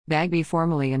Bagby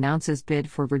formally announces bid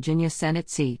for Virginia Senate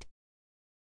seat.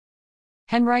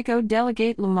 Henrico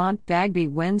delegate Lamont Bagby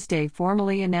Wednesday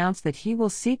formally announced that he will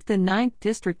seek the 9th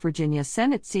District Virginia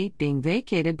Senate seat being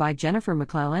vacated by Jennifer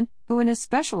McClellan, who in a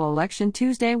special election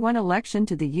Tuesday won election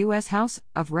to the U.S. House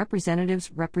of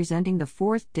Representatives representing the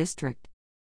 4th District.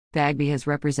 Bagby has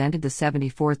represented the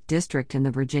 74th District in the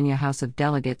Virginia House of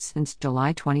Delegates since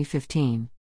July 2015.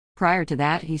 Prior to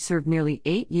that, he served nearly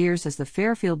 8 years as the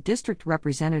Fairfield District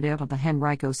Representative of the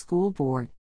Henrico School Board.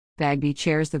 Bagby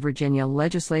chairs the Virginia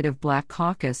Legislative Black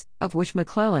Caucus, of which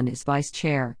McClellan is vice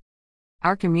chair.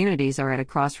 Our communities are at a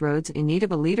crossroads in need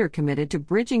of a leader committed to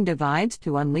bridging divides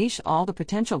to unleash all the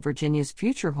potential Virginia's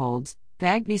future holds,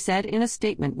 Bagby said in a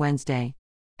statement Wednesday.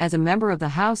 As a member of the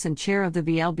House and chair of the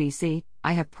VLBC,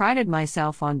 I have prided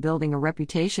myself on building a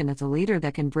reputation as a leader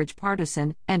that can bridge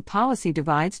partisan and policy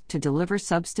divides to deliver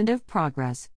substantive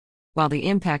progress. While the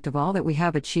impact of all that we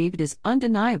have achieved is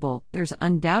undeniable, there's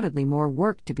undoubtedly more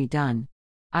work to be done.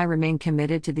 I remain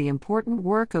committed to the important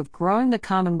work of growing the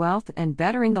Commonwealth and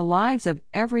bettering the lives of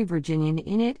every Virginian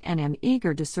in it, and am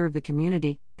eager to serve the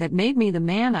community that made me the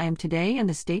man I am today in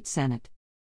the state Senate.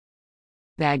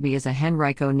 Bagby is a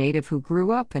Henrico native who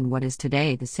grew up in what is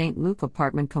today the St. Luke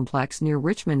apartment complex near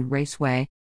Richmond Raceway.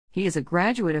 He is a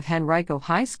graduate of Henrico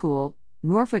High School,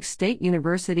 Norfolk State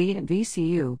University, and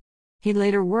VCU. He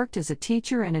later worked as a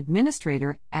teacher and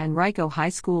administrator at Henrico High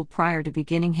School prior to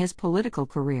beginning his political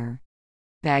career.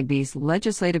 Bagby's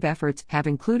legislative efforts have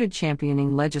included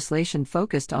championing legislation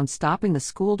focused on stopping the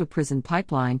school-to-prison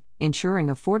pipeline, ensuring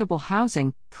affordable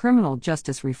housing, criminal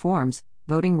justice reforms,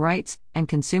 voting rights, and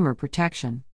consumer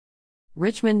protection.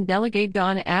 Richmond Delegate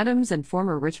Don Adams and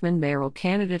former Richmond mayoral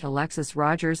candidate Alexis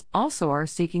Rogers also are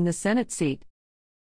seeking the Senate seat.